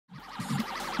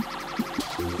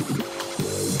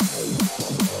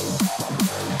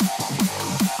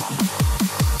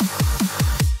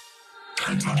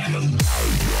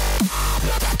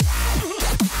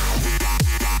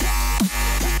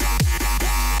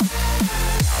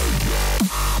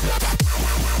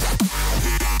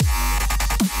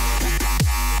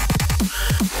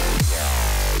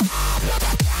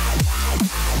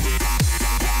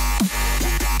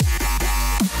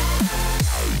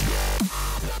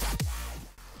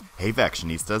Hey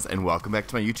Factionistas, and welcome back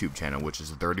to my YouTube channel, which is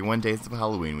 31 Days of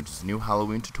Halloween, which is a new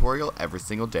Halloween tutorial every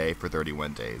single day for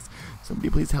 31 days.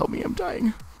 Somebody please help me, I'm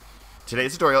dying.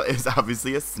 Today's tutorial is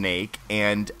obviously a snake,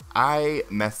 and I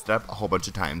messed up a whole bunch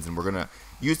of times, and we're going to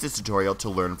use this tutorial to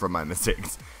learn from my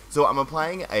mistakes. So I'm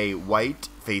applying a white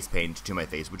face paint to my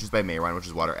face, which is by Mayron, which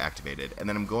is water activated, and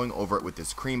then I'm going over it with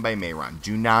this cream by Mayron.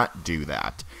 Do not do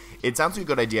that. It sounds like a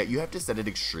good idea. You have to set it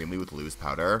extremely with loose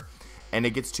powder, and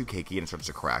it gets too cakey and it starts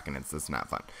to crack, and it's just not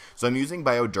fun. So I'm using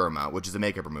Bioderma, which is a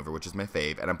makeup remover, which is my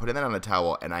fave, and I'm putting that on a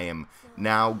towel, and I am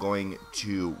now going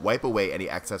to wipe away any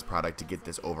excess product to get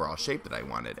this overall shape that I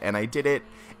wanted. And I did it,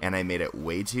 and I made it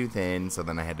way too thin, so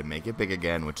then I had to make it big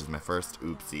again, which is my first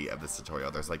oopsie of this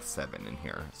tutorial. There's like 7 in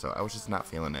here, so I was just not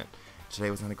feeling it. Today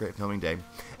was not a great filming day.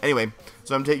 Anyway,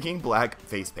 so I'm taking black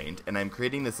face paint, and I'm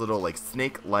creating this little like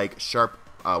snake-like sharp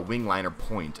wing liner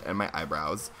point in my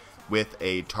eyebrows with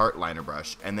a Tarte liner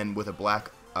brush, and then with a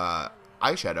black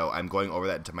eyeshadow, I'm going over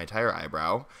that into my entire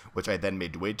eyebrow, which I then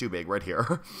made way too big right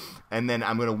here. And then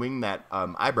I'm going to wing that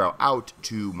eyebrow out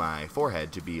to my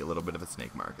forehead to be a little bit of a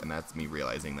snake mark, and that's me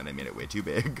realizing that I made it way too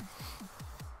big.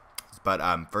 But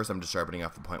first I'm just sharpening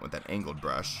off the point with that angled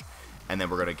brush, and then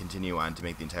we're going to continue on to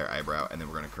make the entire eyebrow, and then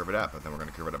we're going to curve it up, and then we're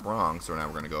going to curve it up wrong, so now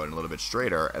we're going to go in a little bit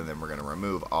straighter, and then we're going to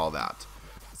remove all that.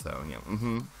 So,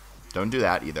 yeah, don't do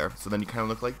that either. So then you kind of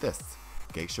look like this.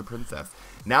 Geisha princess.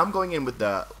 Now I'm going in with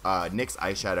the NYX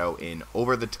eyeshadow in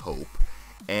over the taupe,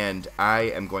 and I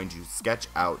am going to sketch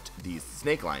out these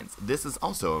snake lines. This is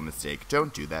also a mistake.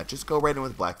 Don't do that. Just go right in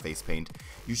with black face paint.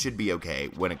 You should be okay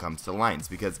when it comes to lines,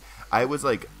 because I was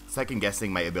like second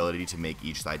guessing my ability to make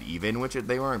each side even, which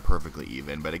they weren't perfectly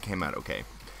even, but it came out okay.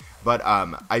 But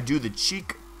I do the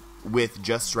cheek with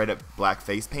just straight up black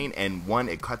face paint, and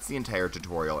it cuts the entire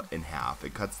tutorial in half.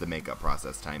 It cuts the makeup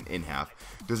process time in half.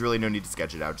 There's really no need to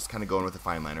sketch it out, just kind of going with a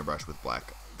fine liner brush with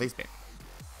black face paint.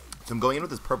 So I'm going in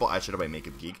with this purple eyeshadow by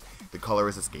Makeup Geek. The color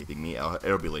is escaping me,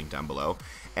 it'll be linked down below.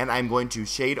 And I'm going to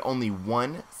shade only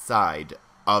one side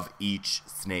of each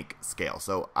snake scale.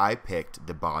 So I picked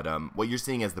the bottom, what you're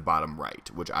seeing as the bottom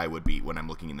right, which I would be when I'm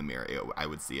looking in the mirror. I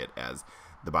would see it as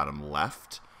the bottom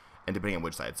left, and depending on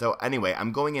which side. So anyway,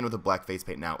 I'm going in with a black face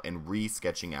paint now and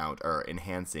re-sketching out or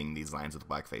enhancing these lines with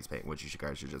black face paint, which you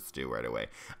guys should just do right away.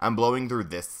 I'm blowing through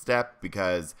this step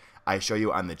because I show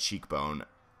you on the cheekbone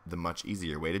the much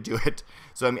easier way to do it.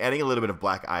 So I'm adding a little bit of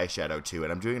black eyeshadow to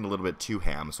it. I'm doing it a little bit too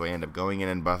ham, so I end up going in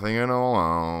and buffing it all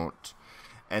out,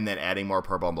 and then adding more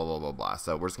purple and blah, blah, blah, blah.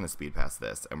 So we're just going to speed past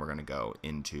this, and we're going to go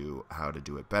into how to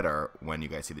do it better when you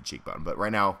guys see the cheekbone. But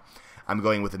right now, I'm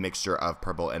going with a mixture of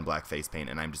purple and black face paint,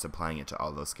 and I'm just applying it to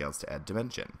all those scales to add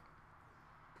dimension.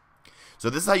 So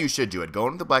this is how you should do it. Go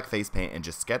into the black face paint and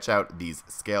just sketch out these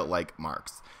scale-like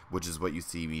marks, which is what you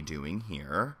see me doing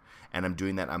here. And I'm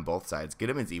doing that on both sides. Get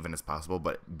them as even as possible,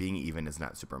 but being even is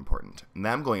not super important.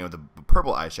 Now I'm going in with the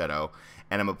purple eyeshadow,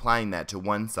 and I'm applying that to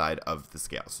one side of the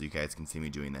scale. So you guys can see me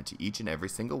doing that to each and every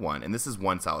single one. And this is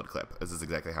one solid clip. This is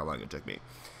exactly how long it took me.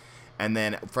 And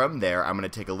then from there, I'm going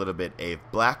to take a little bit of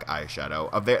black eyeshadow,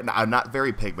 a not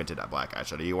very pigmented black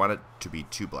eyeshadow. You want it to be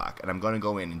too black. And I'm going to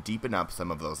go in and deepen up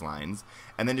some of those lines.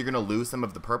 And then you're going to lose some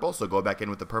of the purple, so go back in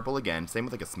with the purple again, same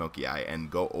with like a smoky eye, and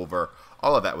go over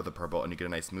all of that with the purple, and you get a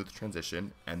nice smooth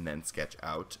transition, and then sketch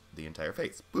out the entire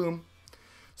face. Boom.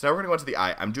 So now we're going to go into the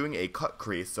eye. I'm doing a cut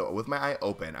crease, so with my eye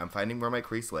open, I'm finding where my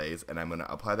crease lays, and I'm going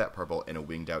to apply that purple in a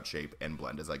winged out shape and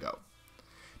blend as I go.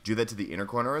 Do that to the inner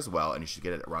corner as well, and you should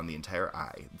get it around the entire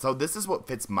eye. So this is what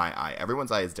fits my eye.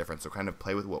 Everyone's eye is different, so kind of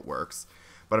play with what works.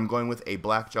 But I'm going with a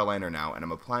black gel liner now, and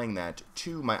I'm applying that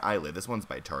to my eyelid. This one's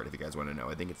by Tarte, if you guys want to know.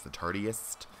 I think it's the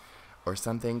Tartiest or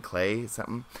something, clay,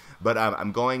 something. But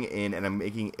I'm going in, and I'm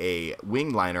making a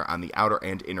wing liner on the outer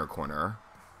and inner corner,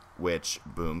 which,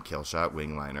 boom, kill shot,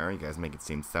 wing liner. You guys make it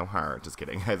seem so hard. Just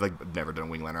kidding. I've like never done a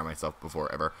wing liner on myself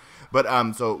before, ever. But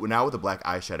so now with the black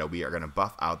eyeshadow, we are going to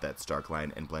buff out that stark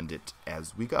line and blend it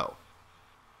as we go.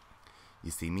 You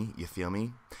see me? You feel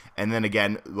me? And then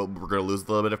again, we're going to lose a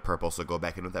little bit of purple, so go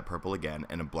back in with that purple again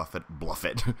and buff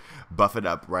it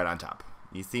up right on top.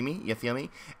 You see me? You feel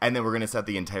me? And then we're going to set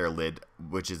the entire lid,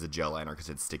 which is a gel liner because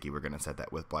it's sticky. We're going to set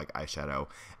that with black eyeshadow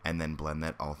and then blend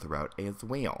that all throughout as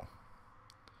well.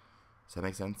 Does that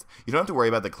make sense? You don't have to worry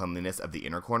about the cleanliness of the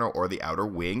inner corner or the outer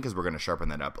wing because we're going to sharpen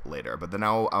that up later. But then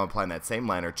now I'm applying that same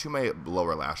liner to my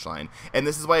lower lash line. And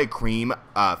this is why a cream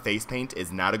face paint is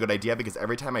not a good idea, because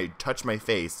every time I touch my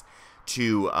face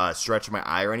to stretch my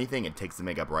eye or anything, it takes the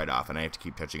makeup right off, and I have to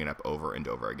keep touching it up over and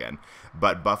over again.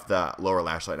 But buff the lower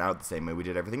lash line out the same way we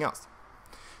did everything else.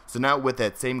 So now with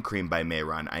that same cream by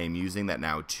Mayron, I am using that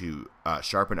now to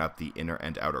sharpen up the inner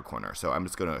and outer corner. So I'm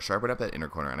just going to sharpen up that inner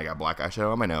corner, and I got black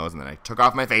eyeshadow on my nose, and then I took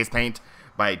off my face paint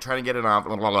by trying to get it off,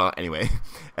 blah, blah, blah. Anyway,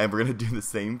 and we're going to do the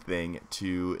same thing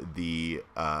to the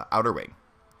outer wing.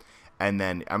 And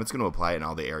then I'm just going to apply it in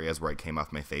all the areas where it came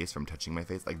off my face from touching my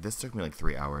face. Like, this took me like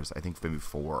 3 hours. I think maybe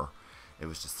 4. It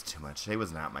was just too much. Today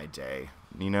was not my day.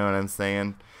 You know what I'm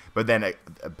saying? But then I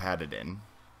pat it in.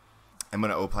 I'm going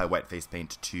to apply white face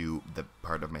paint to the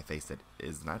part of my face that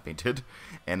is not painted.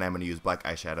 And I'm going to use black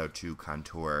eyeshadow to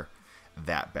contour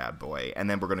that bad boy. And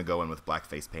then we're going to go in with black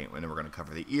face paint. And then we're going to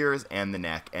cover the ears and the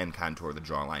neck and contour the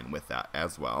jawline with that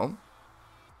as well.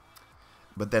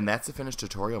 But then that's the finished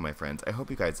tutorial, my friends. I hope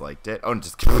you guys liked it. Oh,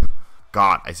 just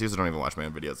God, I seriously don't even watch my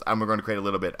own videos. We're going to create a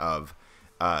little bit of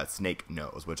snake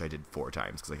nose, which I did 4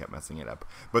 times because I kept messing it up.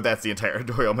 But that's the entire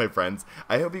tutorial, my friends.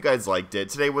 I hope you guys liked it.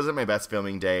 Today wasn't my best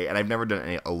filming day, and I've never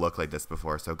done a look like this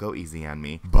before, so go easy on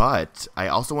me. But I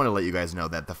also want to let you guys know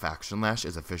that the Faction Lash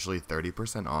is officially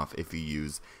 30% off if you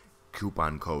use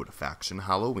coupon code Faction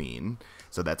Halloween.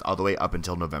 So that's all the way up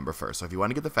until November 1st. So if you want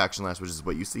to get the Faction Lash, which is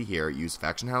what you see here, use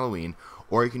Faction Halloween,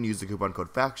 or you can use the coupon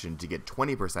code Faction to get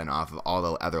 20% off of all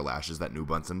the other lashes that New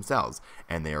Bunsen sells.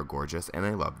 And they are gorgeous, and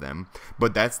I love them.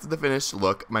 But that's the finished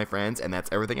look, my friends, and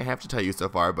that's everything I have to tell you so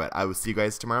far. But I will see you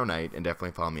guys tomorrow night, and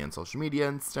definitely follow me on social media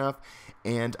and stuff.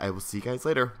 And I will see you guys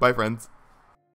later. Bye, friends.